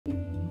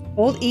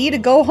Hold E to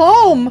go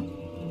home.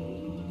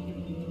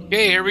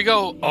 Okay, here we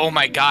go. Oh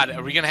my god,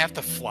 are we gonna have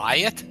to fly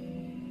it?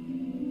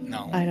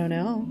 No. I don't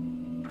know.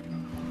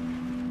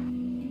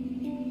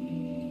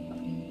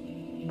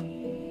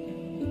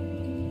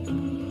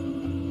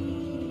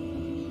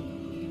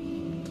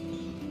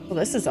 Well,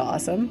 this is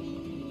awesome.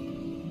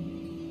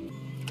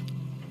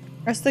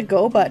 Press the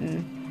go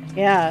button.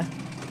 Yeah.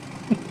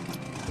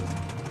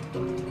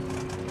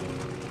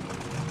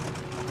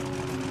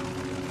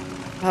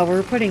 Wow,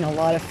 we're putting a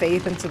lot of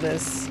faith into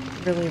this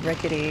really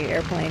rickety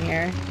airplane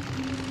here.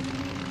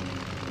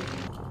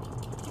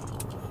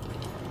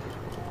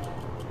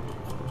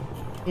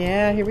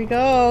 Yeah, here we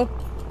go.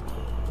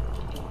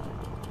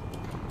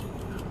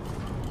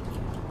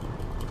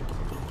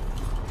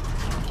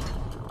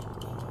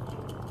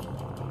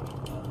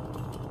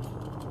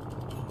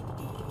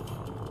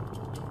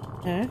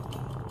 Huh?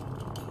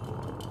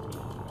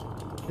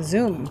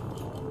 Zoom.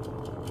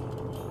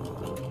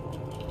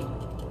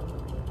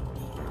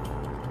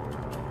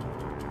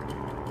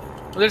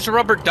 Well, there's a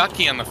rubber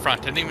ducky on the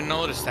front. I didn't even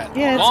notice that.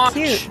 Yeah, it's Launch!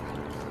 cute.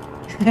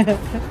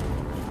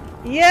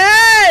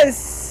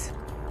 Yes!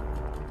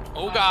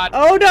 Oh god.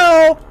 Oh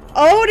no!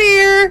 Oh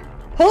dear!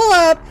 Pull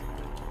up!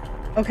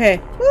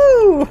 Okay.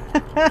 Woo!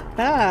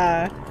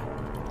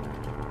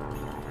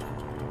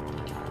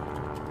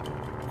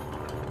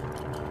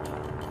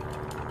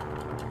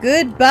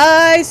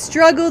 Goodbye,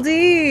 Struggle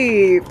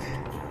Deep!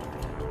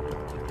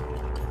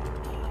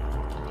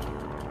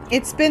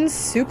 It's been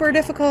super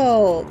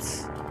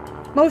difficult.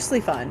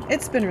 Mostly fun.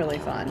 It's been really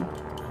fun.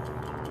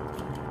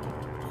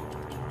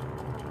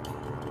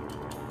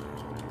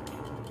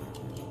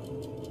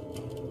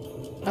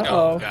 Uh-oh.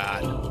 Oh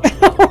god.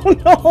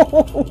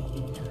 Oh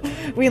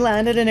no! We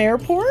landed in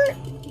airport?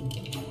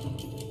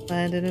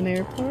 Landed in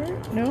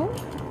airport? No?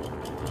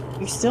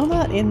 You're still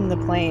not in the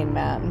plane,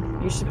 man.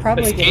 You should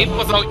probably Escape get...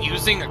 without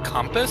using a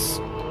compass?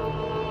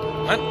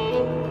 What?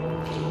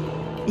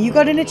 You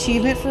got an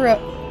achievement for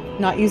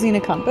not using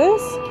a compass?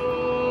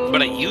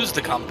 But I used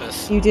the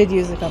compass. You did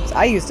use the compass.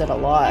 I used it a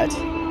lot.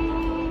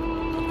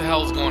 What the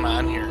hell's going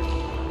on here?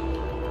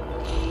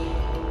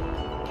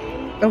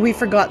 Oh, we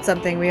forgot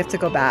something. We have to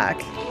go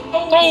back.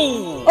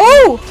 Oh!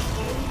 Oh!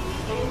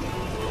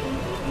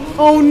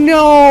 Oh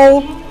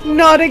no!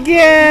 Not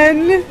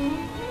again!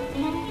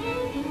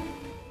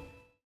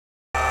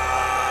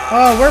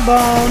 Oh, we're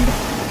boned.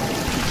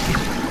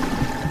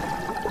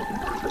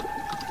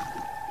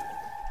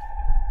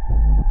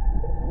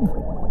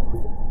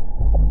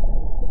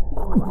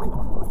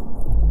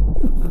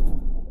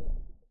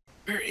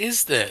 Where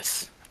is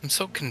this? I'm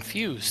so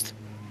confused.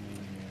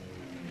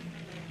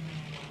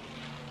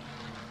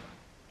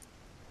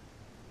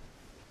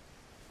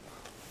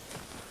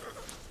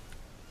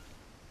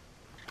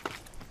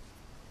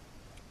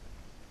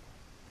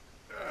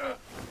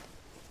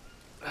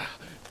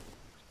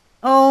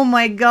 Oh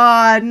my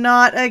god,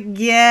 not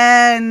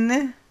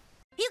again.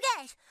 You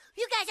guys,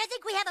 I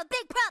think we have a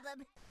big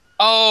problem.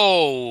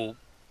 Oh,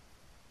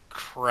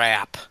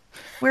 crap.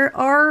 Where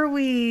are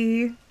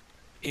we?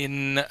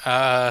 In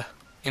a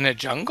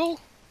jungle?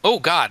 Oh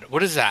god,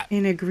 what is that?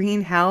 In a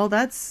green hell?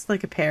 That's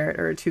like a parrot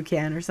or a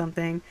toucan or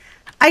something.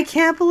 I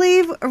can't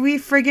believe we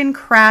friggin'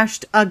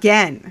 crashed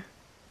again.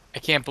 I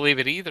can't believe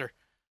it either.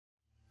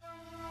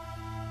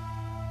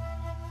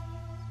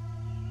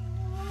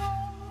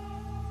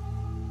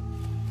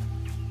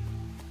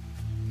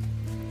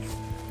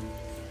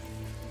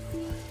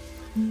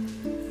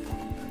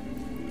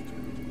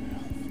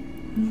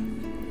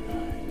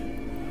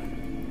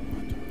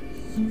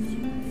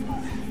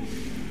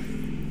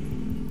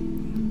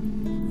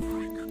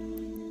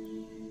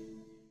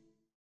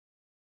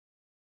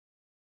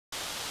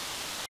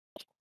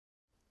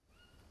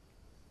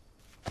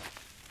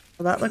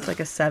 Well, that looked like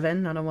a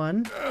 7, not a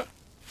 1.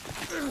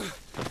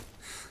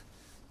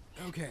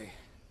 Okay.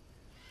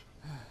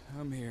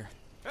 I'm here.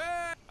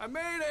 Hey! I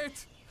made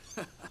it!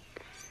 Is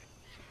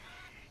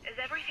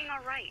everything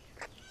alright?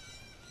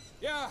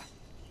 Yeah!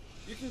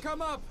 You can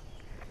come up!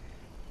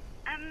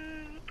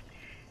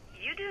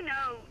 You do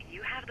know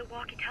you have the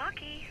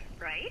walkie-talkie,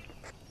 right?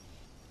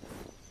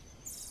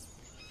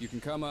 You can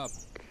come up.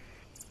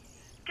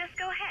 Just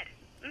go ahead.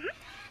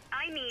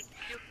 I need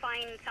to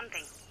find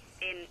something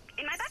in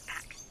my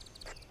backpack.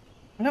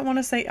 I don't want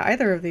to say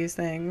either of these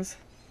things.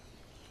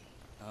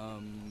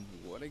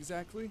 What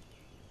exactly?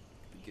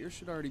 The gear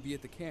should already be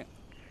at the camp.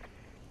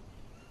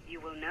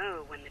 You will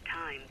know when the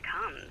time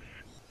comes.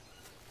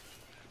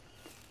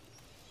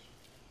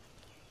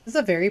 This is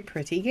a very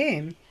pretty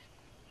game.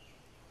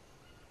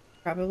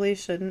 Probably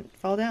shouldn't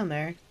fall down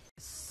there.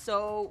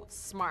 So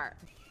smart.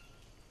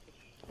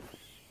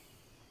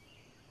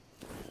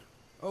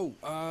 Oh,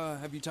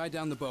 have you tied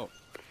down the boat?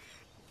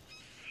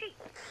 See.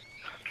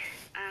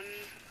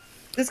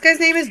 This guy's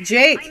name is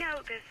Jake. I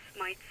know this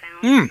might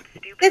sound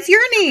stupid. It's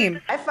your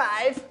name. High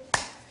five.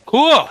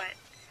 Cool. But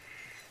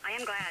I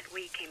am glad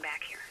we came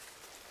back here.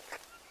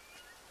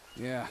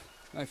 Yeah,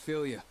 I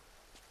feel you.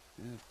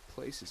 The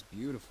place is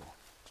beautiful.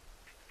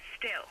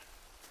 Still,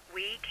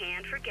 we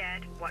can't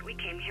forget what we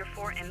came here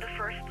for in the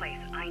first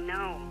place. I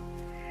know.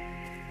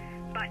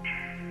 But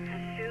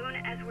as soon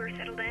as we're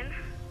settled in,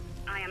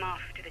 I am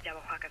off to the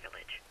Jawahaka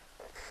village.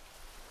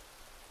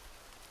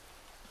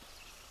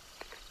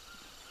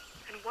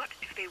 And what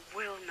if they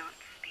will not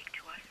speak to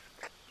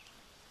us?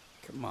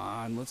 Come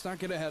on, let's not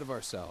get ahead of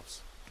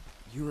ourselves.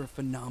 You're a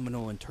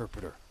phenomenal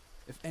interpreter.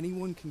 If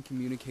anyone can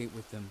communicate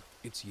with them,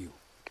 it's you.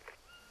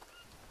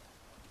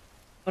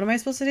 What am I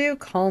supposed to do?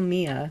 Call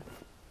Mia.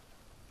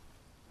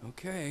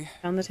 Okay.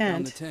 Found the tent.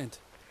 Found the tent.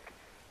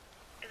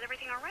 Is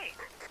everything alright?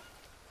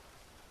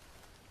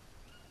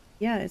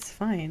 Yeah, it's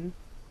fine.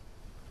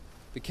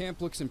 The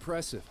camp looks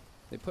impressive.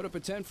 They put up a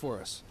tent for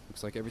us.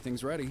 Looks like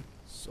everything's ready.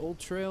 Soul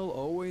Trail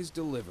always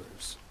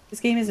delivers. This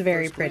game is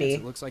very First glance, pretty.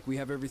 it looks like we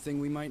have everything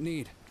we might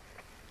need.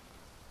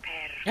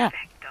 Yeah.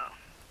 Perfecto.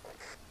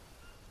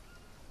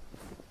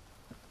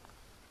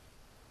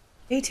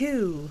 Day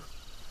 2.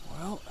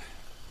 Well,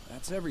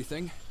 that's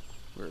everything.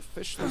 We're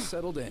officially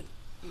settled in.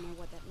 You know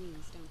what that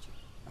means, don't you?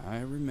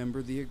 I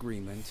remember the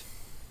agreement,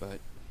 but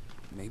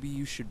maybe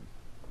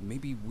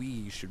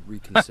we should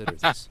reconsider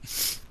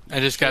this.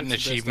 I just got It's an the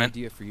best achievement.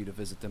 idea for you to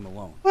visit them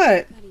alone.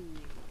 What? Cutting you.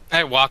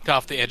 I walked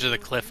off the edge of the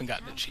cliff and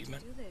got an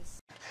achievement. Do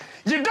this.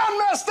 You done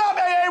messed up,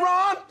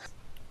 Aaron!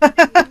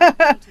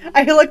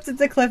 I looked at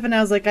the cliff and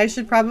I was like, I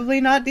should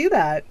probably not do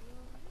that.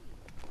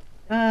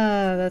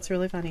 That's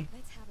really funny.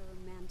 Let's have a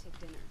romantic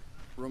dinner.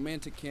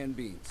 Romantic canned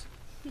beans.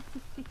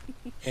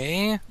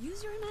 Eh?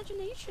 Use your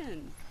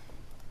imagination.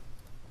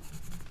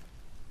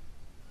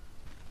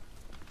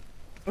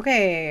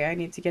 Okay, I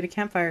need to get a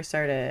campfire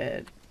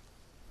started.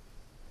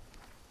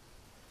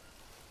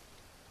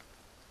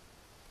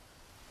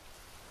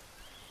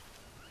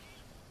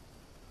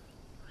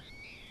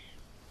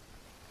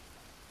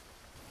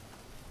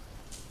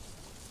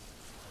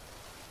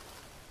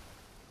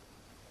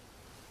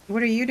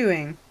 What are you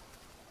doing?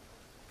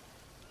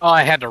 Oh,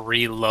 I had to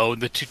reload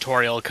the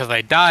tutorial because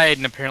I died,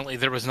 and apparently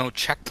there was no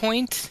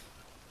checkpoint.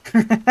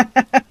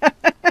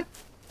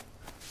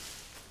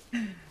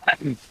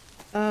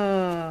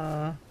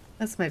 Oh,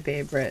 that's my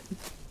favorite.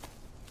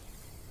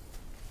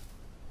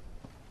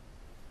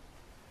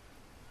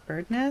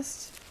 Bird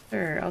nest?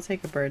 Sure, I'll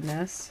take a bird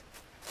nest.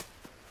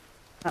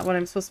 Not what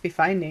I'm supposed to be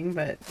finding,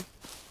 but...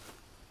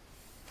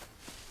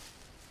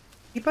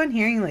 keep on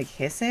hearing, like,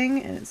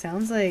 hissing, and it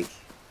sounds like...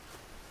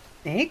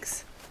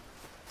 snakes?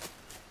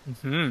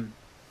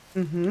 Mm-hmm.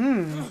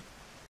 Mm-hmm.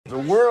 The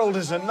world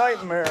is a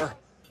nightmare.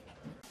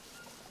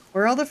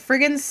 Where are all the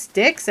friggin'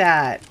 sticks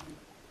at?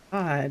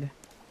 God.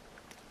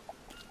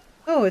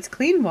 Oh, it's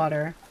clean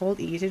water. Hold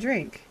E to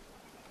drink.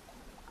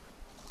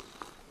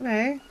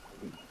 Okay.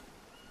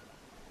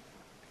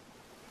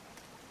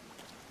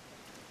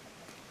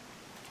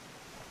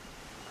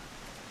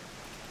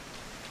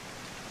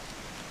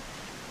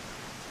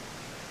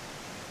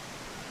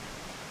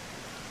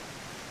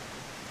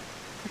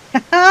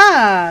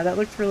 Haha! That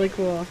looks really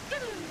cool.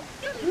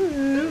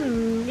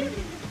 Ooh.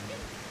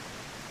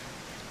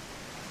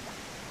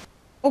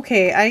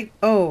 Okay,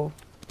 oh,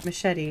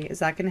 machete. Is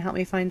that gonna help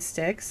me find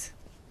sticks?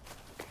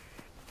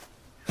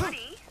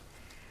 Honey,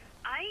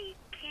 I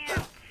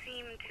can't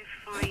seem to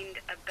find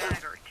a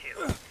bag or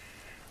two.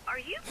 Are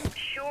you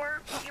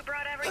sure you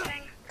brought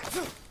everything?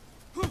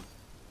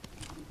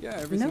 Yeah,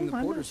 everything No, the I'm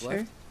not porters sure.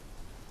 left.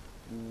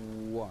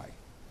 Why?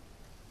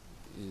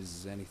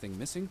 Is anything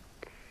missing?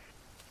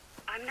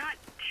 I'm not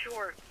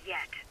sure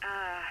yet,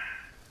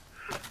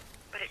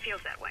 but it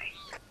feels that way.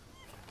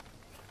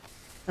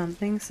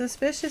 Something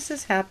suspicious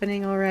is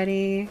happening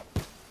already.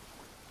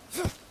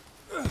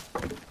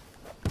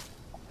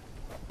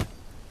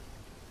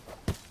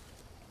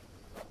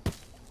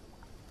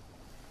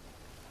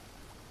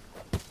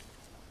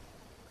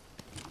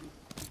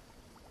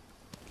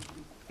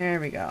 There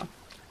we go.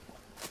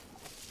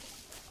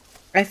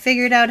 I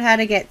figured out how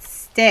to get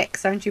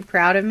sticks. Aren't you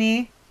proud of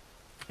me?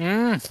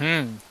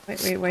 Mm-hmm.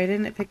 Wait, why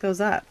didn't it pick those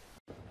up?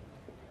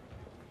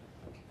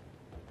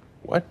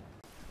 What?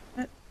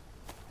 What?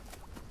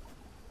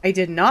 I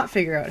did not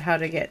figure out how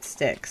to get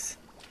sticks.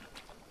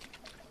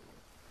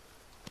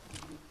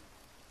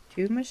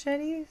 2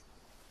 machetes? Do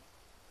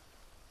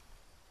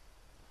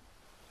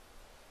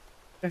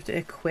I have to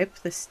equip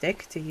the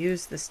stick to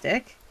use the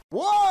stick?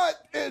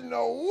 What in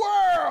the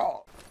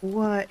world?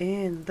 What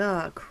in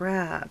the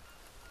crap?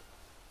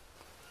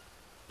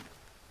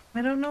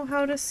 I don't know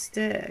how to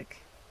stick.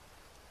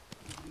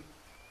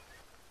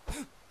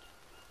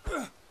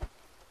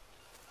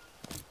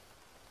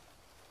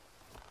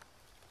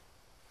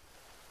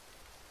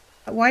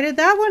 Why did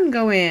that one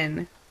go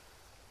in?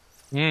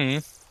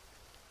 Mm.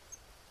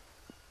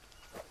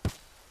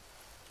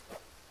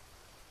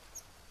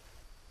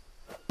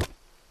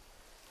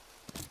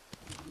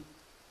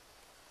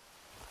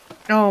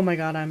 Oh my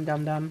god, I'm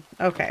dumb.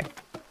 Okay.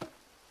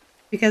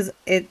 Because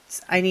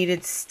I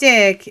needed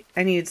stick,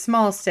 I needed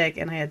small stick,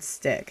 and I had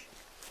stick.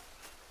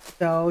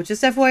 So,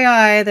 just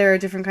FYI, there are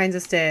different kinds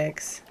of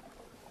sticks.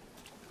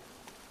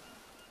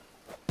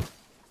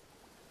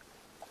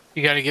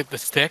 You gotta get the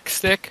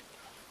stick?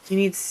 You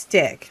need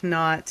stick,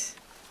 not...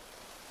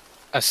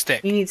 A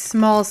stick. You need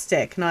small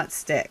stick, not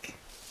stick.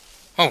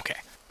 Okay.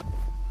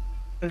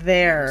 Looks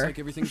there. like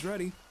everything's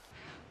ready.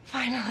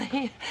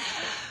 Finally.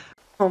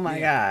 Oh my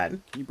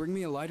god. Can you bring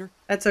me a lighter?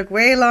 That took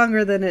way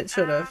longer than it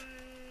should have.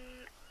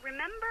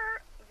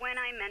 Remember when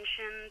I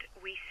mentioned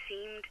we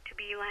seemed to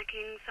be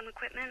lacking some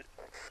equipment?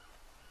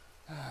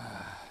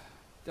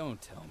 Don't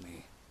tell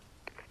me.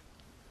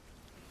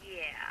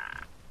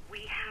 Yeah, we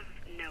have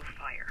no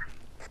fire.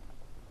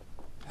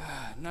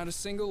 Not a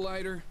single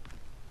lighter,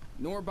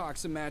 nor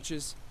box of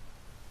matches.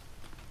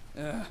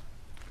 Well,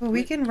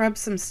 we can rub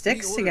some We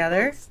sticks ordered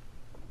together. both.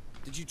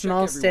 Did you check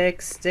Small everyone?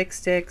 sticks,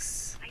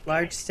 sticks, I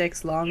large did.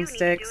 sticks, long You need to do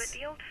sticks. it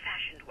the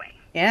old-fashioned way.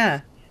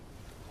 Yeah.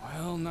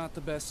 Well, not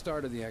the best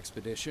start of the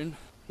expedition.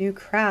 New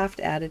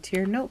craft added to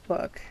your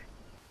notebook.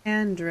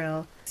 Hand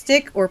drill.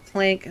 Stick or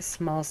plank,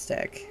 small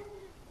stick.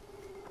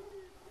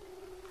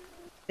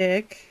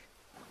 Stick,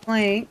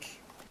 plank,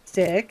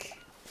 stick.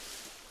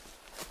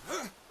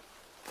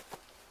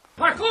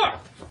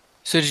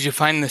 So did you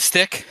find the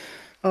stick?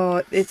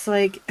 Oh, it's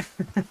like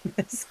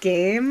this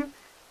game.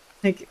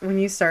 Like when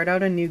you start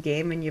out a new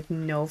game and you have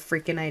no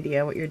freaking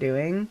idea what you're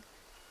doing.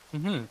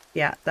 Mm-hmm.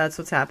 Yeah, that's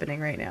what's happening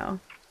right now.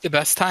 The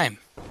best time.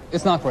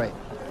 It's not great.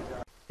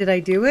 Did I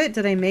do it?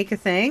 Did I make a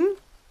thing?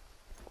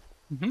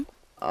 Mm-hmm.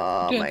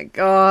 Oh You did. my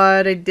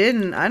god, I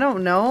didn't. I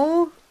don't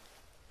know.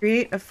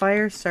 Create a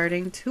fire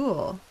starting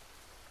tool.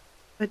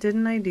 But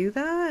didn't I do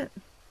that?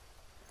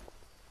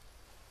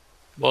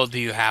 Well, do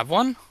you have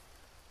one?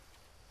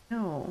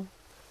 No.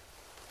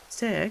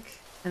 Stick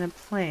and a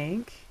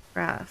plank.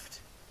 Craft.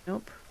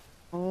 Nope.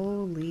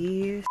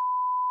 Holy Is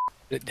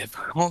it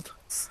difficult?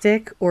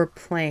 stick or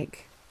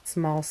plank.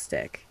 Small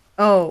stick.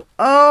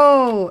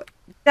 Oh,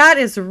 that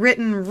is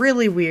written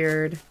really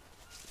weird.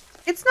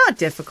 It's not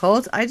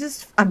difficult.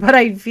 But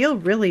I feel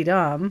really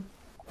dumb.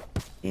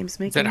 Game's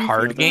making Is that me a feel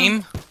hard dumb.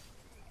 game?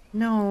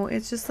 No,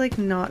 it's just like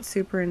not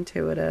super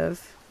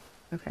intuitive.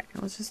 Okay,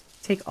 let's just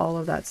take all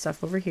of that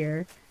stuff over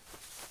here.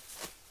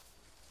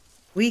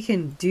 We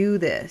can do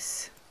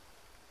this.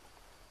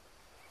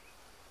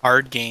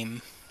 Hard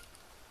game.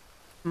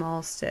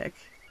 Small stick.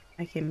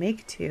 I can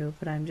make 2,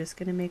 but I'm just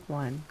gonna make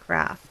 1.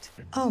 Craft.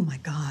 Oh my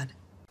god.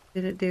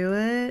 Did it do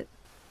it?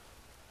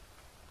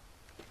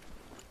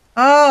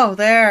 Oh,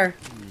 there.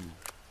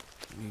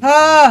 Need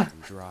Ah!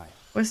 something dry.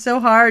 Was so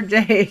hard,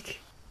 Jake.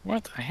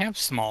 What? I have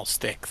small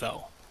stick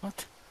though.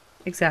 What?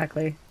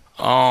 Exactly.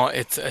 Oh,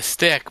 it's a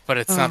stick, but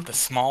it's Oh. not the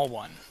small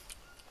one.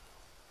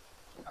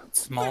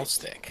 Small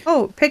stick.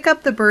 Oh, pick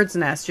up the bird's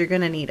nest. You're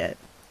gonna need it.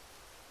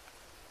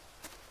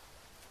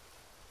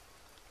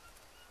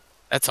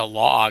 That's a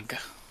log.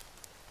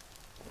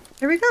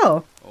 Here we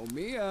go. Oh,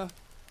 Mia!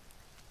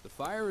 The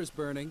fire is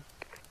burning.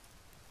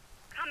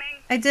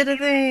 Coming. I did a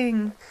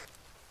thing.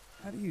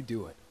 How do you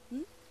do it?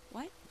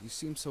 What? You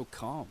seem so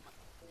calm.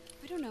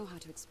 I don't know how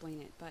to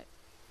explain it, but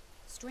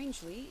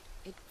strangely,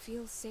 it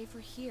feels safer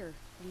here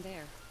than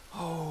there.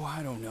 Oh,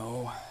 I don't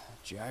know.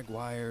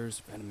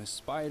 Jaguars, venomous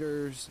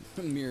spiders.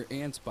 A mere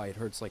ant's bite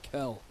hurts like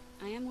hell.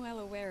 I am well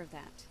aware of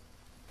that.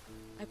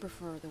 I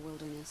prefer the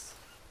wilderness.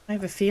 I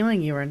have a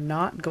feeling you are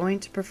not going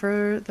to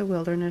prefer the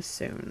wilderness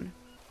soon.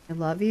 I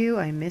love you.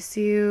 I miss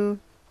you.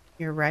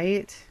 You're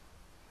right.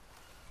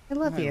 I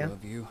love you. I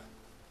love you.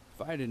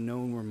 If I had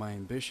known where my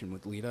ambition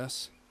would lead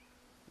us,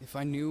 if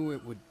I knew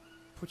it would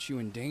put you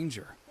in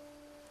danger,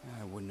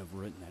 I wouldn't have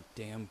written that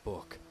damn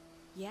book.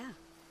 Yeah,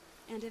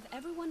 and if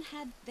everyone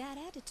had that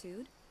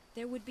attitude,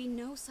 there would be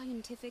no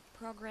scientific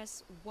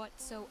progress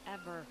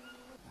whatsoever.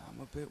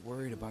 I'm a bit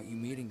worried about you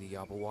meeting the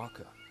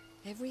Yabawaka.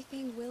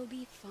 Everything will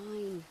be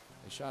fine.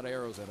 They shot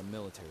arrows at a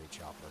military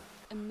chopper.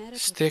 A medical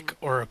Stick camp,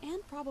 or a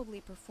and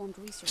probably performed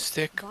research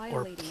stick or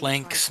violating the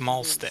plank forest small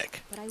rules,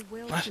 stick. But I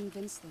will What?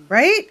 convince them.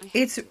 Right? I have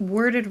It's to.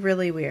 worded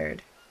really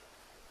weird.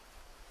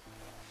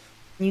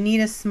 You need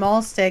a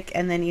small stick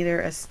and then either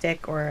a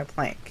stick or a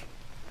plank.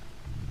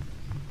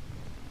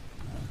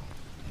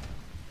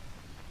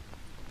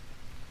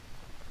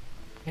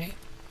 Okay.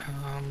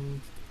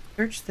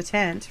 Search the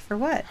tent for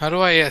what? How do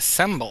I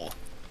assemble?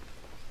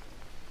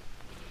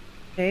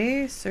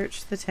 Okay,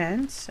 search the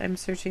tent. I'm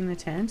searching the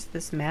tent.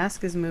 This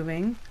mask is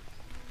moving.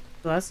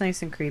 So that's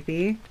nice and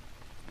creepy.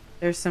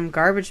 There's some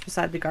garbage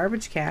beside the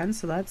garbage can,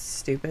 so that's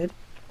stupid.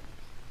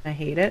 I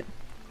hate it.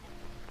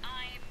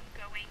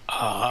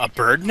 A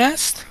bird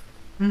nest?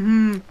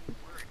 Mm-hmm.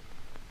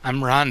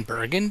 I'm Ron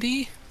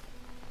Burgundy.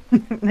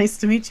 Nice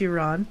to meet you,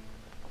 Ron.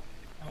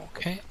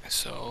 Okay,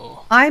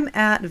 so I'm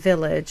at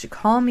Village.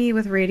 Call me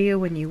with radio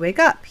when you wake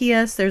up.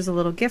 P.S. There's a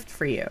little gift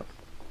for you.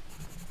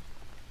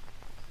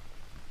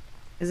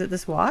 Is it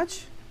this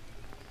watch?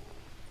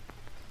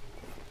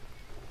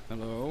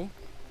 Hello?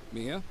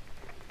 Mia?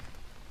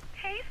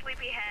 Hey,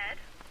 sleepyhead.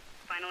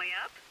 Finally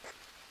up?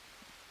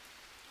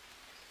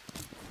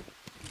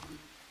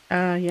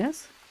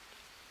 Yes.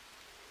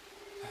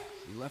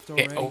 You left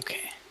okay, already?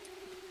 okay.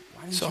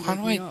 Why didn't So you how wake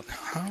do me I up?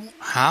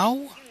 how?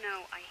 You know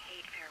I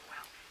hate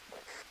farewells.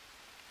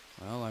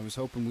 Well, I was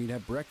hoping we'd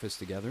have breakfast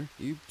together.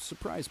 You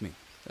surprised me.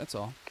 That's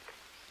all.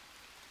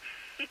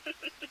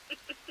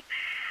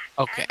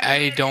 Okay,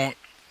 I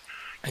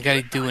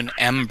gotta do an Your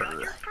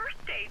ember.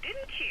 first date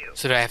didn't you?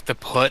 So do I have to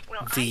put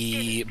Well, I the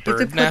You have to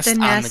bird put nest the on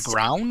nest the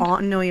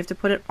ground? no, you have to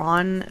put it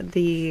on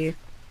the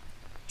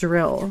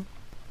drill.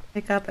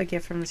 Pick up a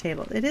gift from the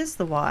table. It is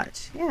the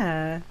watch.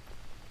 Yeah.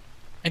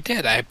 I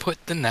did. I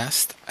put the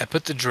nest. I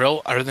put the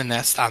drill or the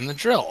nest on the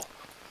drill.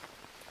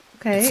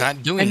 Okay. It's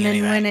not doing and then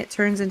anything. when it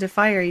turns into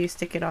fire, you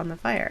stick it on the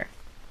fire.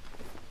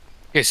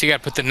 Okay, so you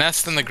gotta put the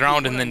nest on the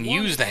ground and then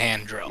use the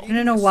hand drill.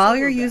 No. While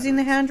you're using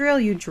the hand drill,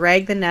 you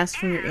drag the nest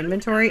from your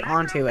inventory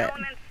onto it.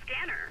 Element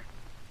scanner.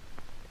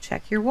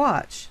 Check your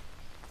watch.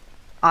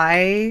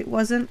 I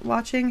wasn't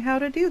watching how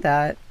to do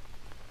that.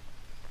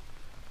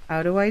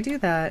 How do I do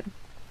that?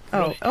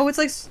 Really? Oh,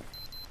 it's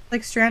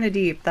like Stranded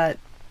Deep, that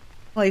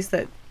place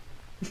that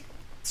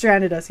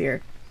stranded us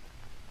here.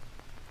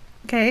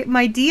 Okay,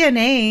 my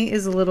DNA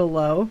is a little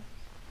low.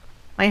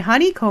 My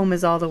honeycomb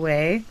is all the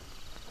way.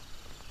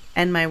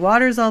 And my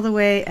water's all the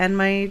way, and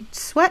my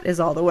sweat is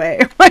all the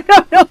way. I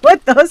don't know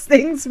what those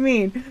things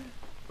mean.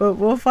 But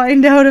we'll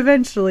find out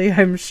eventually,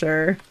 I'm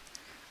sure.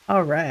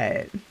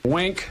 Alright.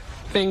 Wink.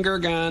 Finger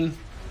gun.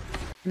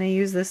 Can I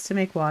use this to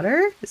make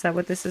water? Is that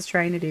what this is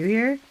trying to do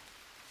here?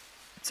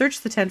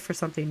 Search the tent for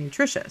something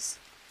nutritious.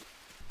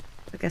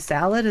 Like a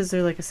salad? Is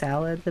there like a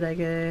salad that I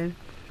could...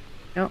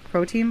 No,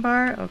 protein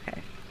bar?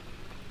 Okay.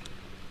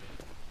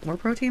 More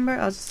protein bar?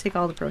 I'll just take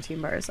all the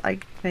protein bars. Can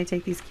I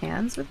take these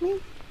cans with me?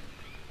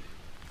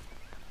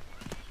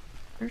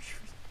 Search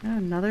for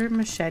another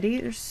machete?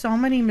 There's so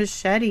many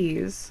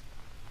machetes.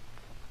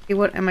 Okay,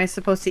 what am I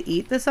supposed to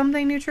eat?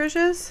 Something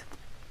nutritious?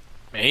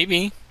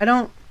 Maybe. I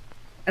don't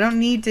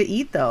need to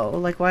eat though.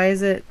 Like, why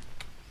is it...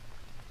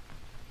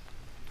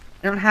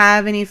 I don't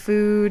have any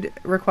food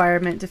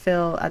requirement to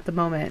fill at the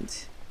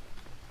moment.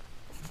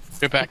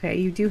 Get back. Okay,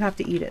 you do have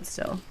to eat it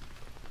still.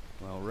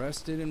 Well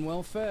rested and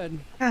well fed.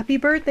 Happy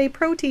birthday,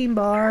 protein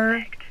bar.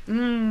 Perfect.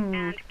 Mmm.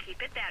 And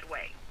keep it that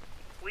way.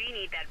 We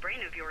need that brain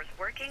of yours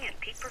working at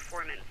peak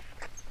performance.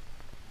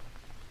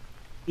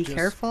 Be Just-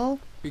 careful.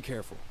 Be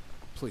careful,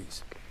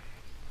 please.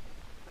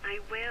 I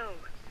will.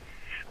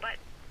 But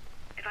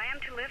if I am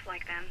to live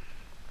like them,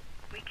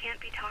 we can't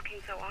be talking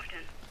so often.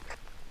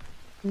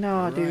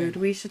 No, You're dude,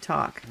 right. we should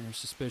talk. They're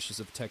suspicious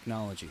of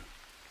technology.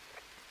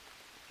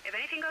 If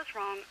anything goes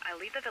wrong, I'll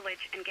leave the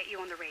village and get you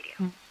on the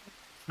radio.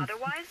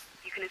 Otherwise,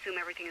 you can assume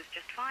everything is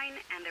just fine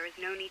and there is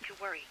no need to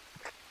worry.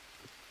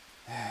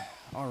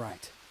 All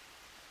right.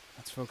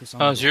 Let's focus on.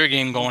 How's your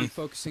game We'll be going?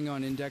 focusing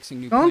on indexing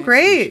new Going plant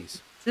great.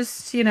 species.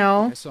 Just, you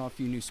know, I saw a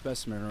few new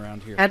specimens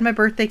around here. had my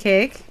birthday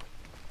cake.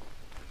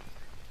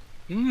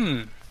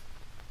 Hmm.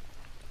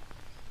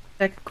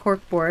 Check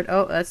cork board.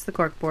 Oh, that's the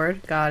cork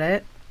board. Got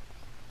it.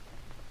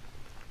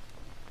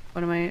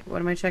 What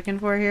am I checking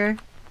for here?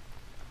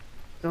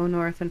 Go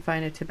north and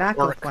find a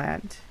tobacco Work.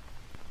 plant.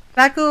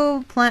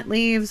 Tobacco plant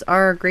leaves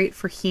are great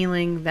for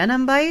healing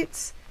venom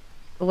bites.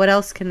 But what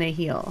else can they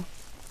heal?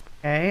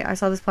 Okay, I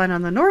saw this plant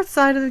on the north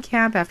side of the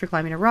camp after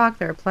climbing a rock.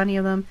 There are plenty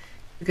of them.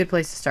 A good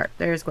place to start.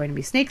 There's going to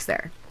be snakes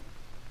there.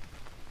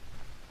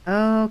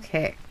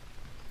 Okay.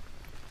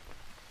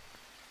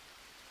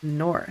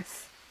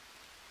 North.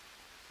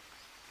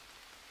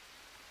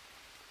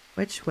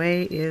 Which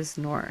way is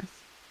north?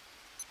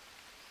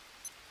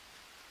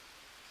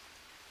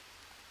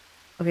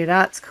 Okay,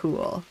 that's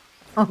cool.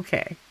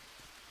 Okay.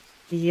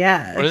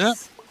 Yes. What is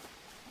it?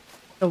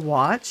 The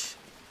watch.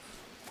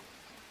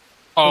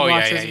 Oh, The yeah,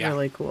 watch yeah, is yeah.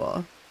 really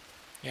cool.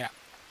 Yeah.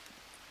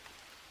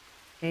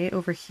 Okay,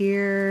 over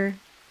here.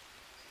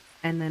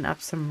 And then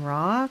up some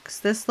rocks.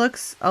 This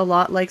looks a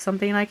lot like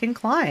something I can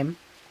climb.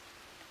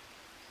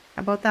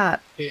 How about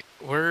that? Okay,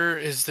 where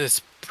is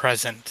this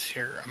present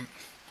here?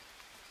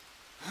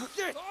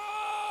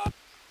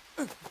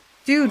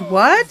 Dude,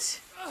 what?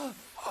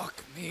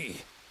 Fuck me.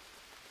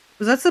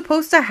 Was that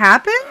supposed to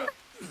happen?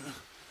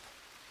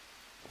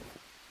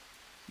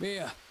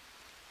 Mia.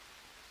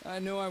 I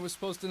know I was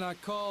supposed to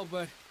not call,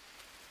 but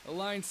a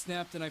line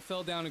snapped and I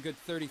fell down a good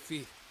 30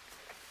 feet.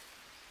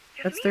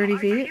 That's Mia, 30 Are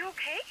feet? you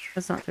okay?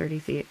 That's not 30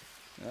 feet.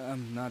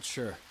 I'm not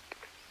sure.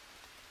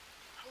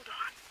 Hold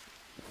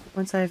on.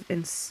 Once I've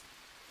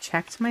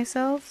checked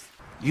myself,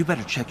 You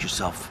better check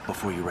yourself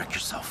before you wreck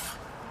yourself.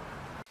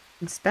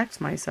 inspect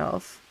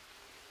myself.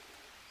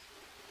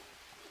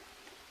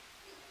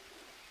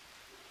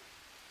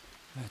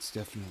 That's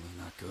definitely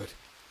not good.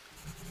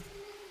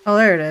 Oh,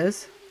 there it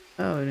is.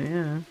 Oh,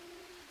 yeah.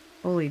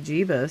 Holy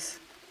jeebus.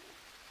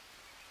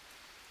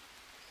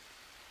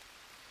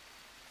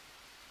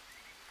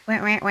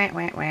 Wah, wah, wah,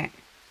 wah, wah.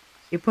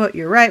 You put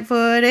your right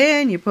foot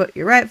in, you put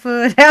your right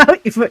foot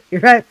out, you put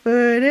your right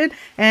foot in,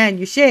 and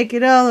you shake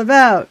it all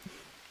about.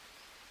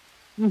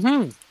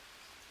 Mm-hmm.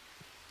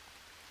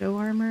 Show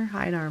armor,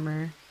 hide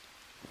armor.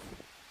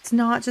 It's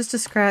not just a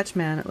scratch,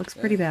 man. It looks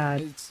pretty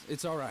bad.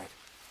 It's all right.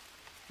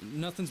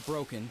 Nothing's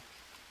broken.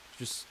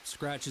 Just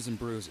scratches and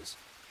bruises.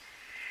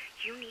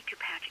 You need to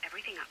patch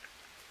everything up.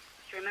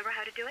 You remember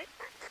how to do it?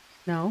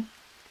 No.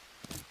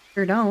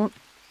 Sure don't.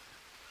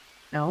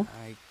 No.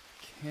 I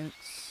can't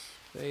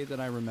say that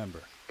I remember.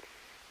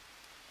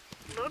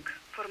 Look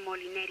for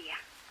Molineria.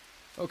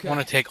 Okay. I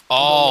want to take I'll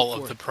go all look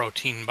of for the it.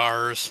 protein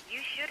bars. You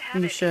should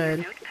have You it should.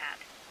 in your notepad.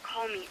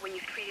 Call me when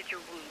you've treated your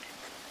wound.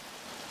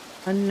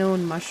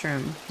 Unknown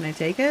mushroom. Can I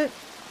take it?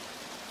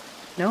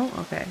 No?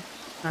 Okay.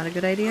 Not a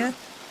good idea.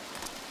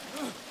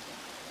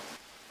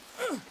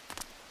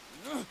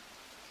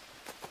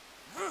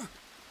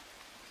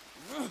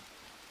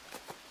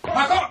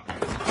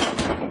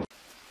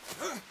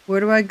 Where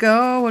do I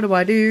go? What do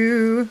I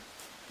do?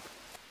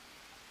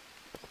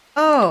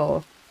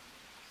 Oh.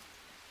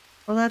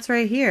 Well, that's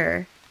right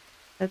here.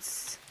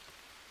 That's...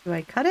 Do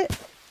I cut it?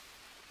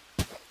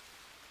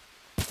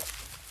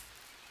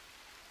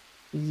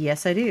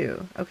 Yes, I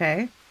do.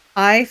 Okay.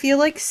 I feel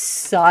like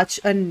such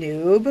a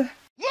noob.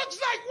 Looks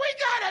like we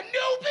got a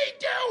newbie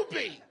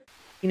doobie!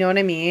 You know what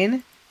I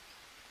mean?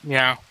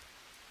 Yeah.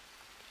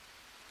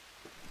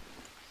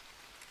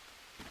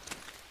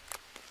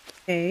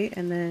 Okay,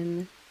 and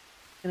then...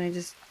 Can I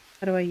just...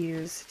 How do I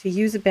use? To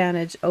use a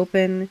bandage,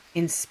 open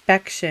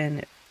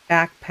inspection,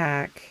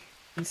 backpack,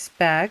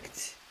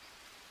 inspect,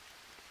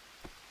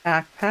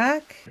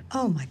 backpack.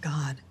 Oh my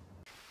god.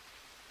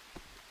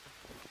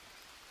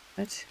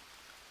 What?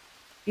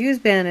 Use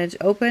bandage,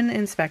 open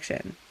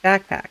inspection,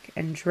 backpack,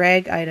 and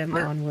drag item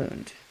on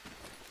wound.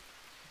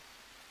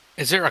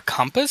 Is there a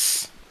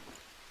compass?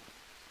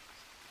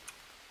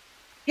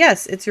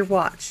 Yes, it's your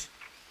watch.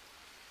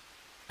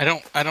 I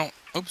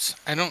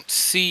don't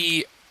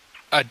see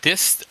a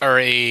disc or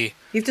a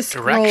You have to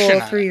direction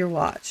scroll on through it. your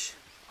watch.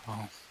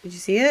 Oh. Did you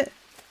see it?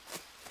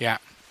 Yeah.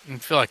 I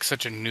feel like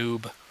such a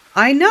noob.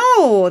 I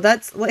know!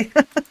 That's like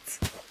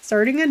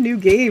starting a new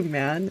game,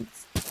 man.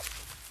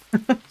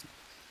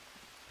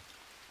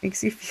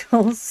 Makes you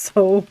feel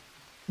so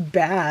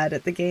bad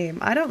at the game.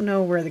 I don't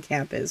know where the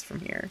camp is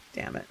from here.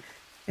 Damn it.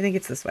 I think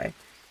it's this way.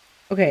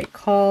 Okay,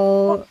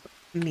 call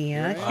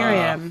Mia. Here I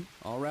am.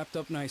 All wrapped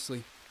up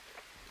nicely.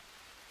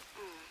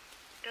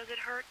 Does it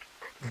hurt?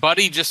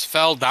 Buddy just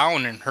fell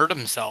down and hurt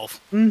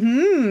himself.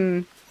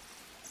 Mm-hmm.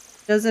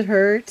 Does it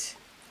hurt?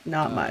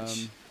 Not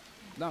much.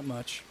 Not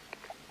much.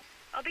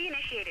 I'll be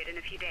initiated in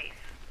a few days.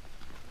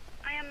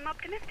 I am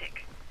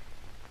optimistic.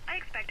 I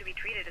expect to be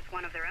treated as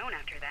one of their own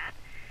after that.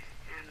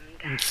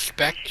 And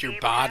Inspect I should your be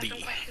able to ask body.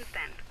 some questions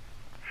then.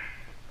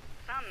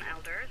 Some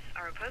elders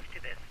are opposed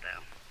to this,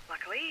 though.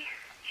 Luckily,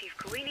 Chief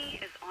Kuini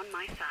is on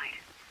my side.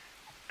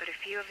 But a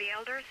few of the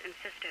elders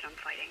insisted on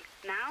fighting.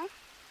 Now,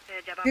 the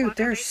Dude, Jabberwocky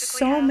there's basically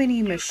so have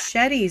many two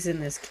machetes in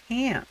this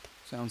camp.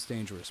 Sounds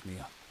dangerous,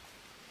 Mia.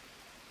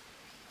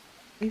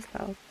 Please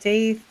file.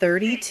 Day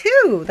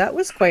 32. That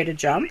was quite a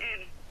jump.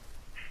 factions.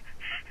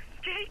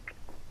 Jake,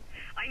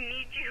 I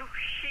need you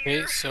here.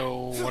 Okay,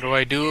 so what do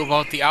I do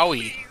about the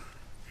owie?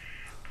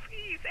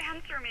 Please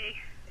answer me.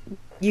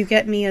 You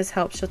get Mia's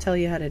help. She'll tell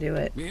you how to do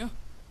it. Mia?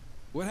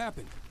 What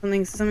happened?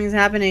 Something's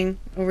happening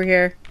over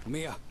here.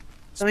 Mia.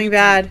 Something speak to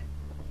bad. me.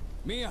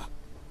 Mia!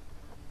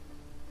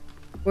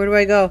 Where do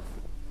I go?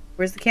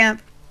 Where's the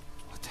camp?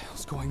 What the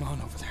hell's going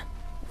on over there?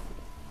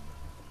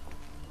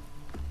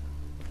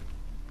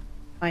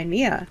 Find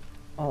Mia.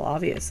 Well,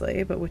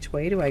 obviously, but which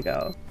way do I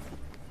go?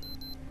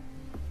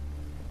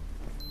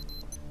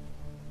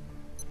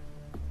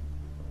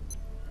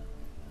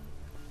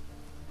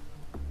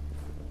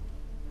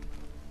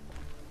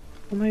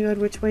 Oh my god,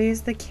 which way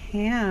is the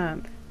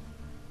camp?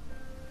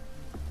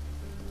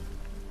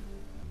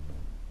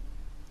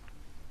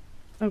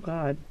 Oh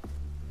god.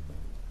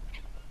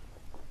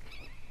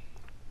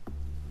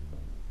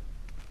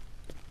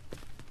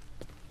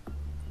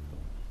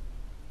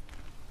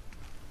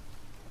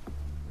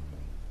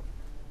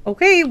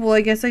 Okay, well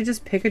I guess I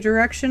just pick a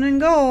direction and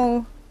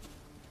go.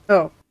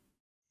 Oh.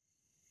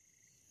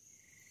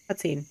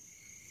 Cutscene.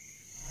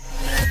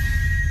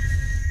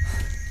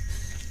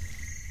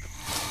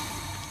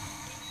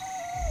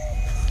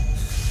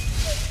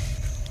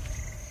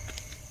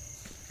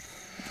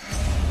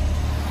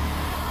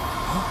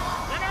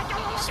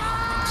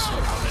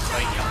 Surrounded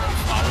by yellow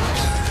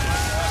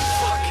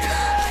flowers.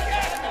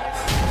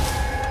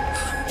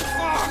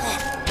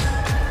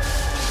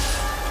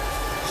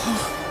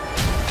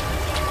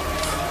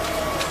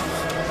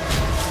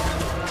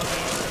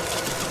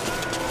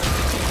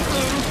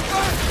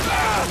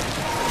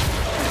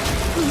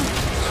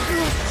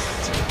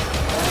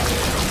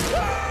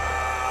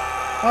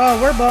 Oh,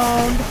 we're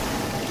boned.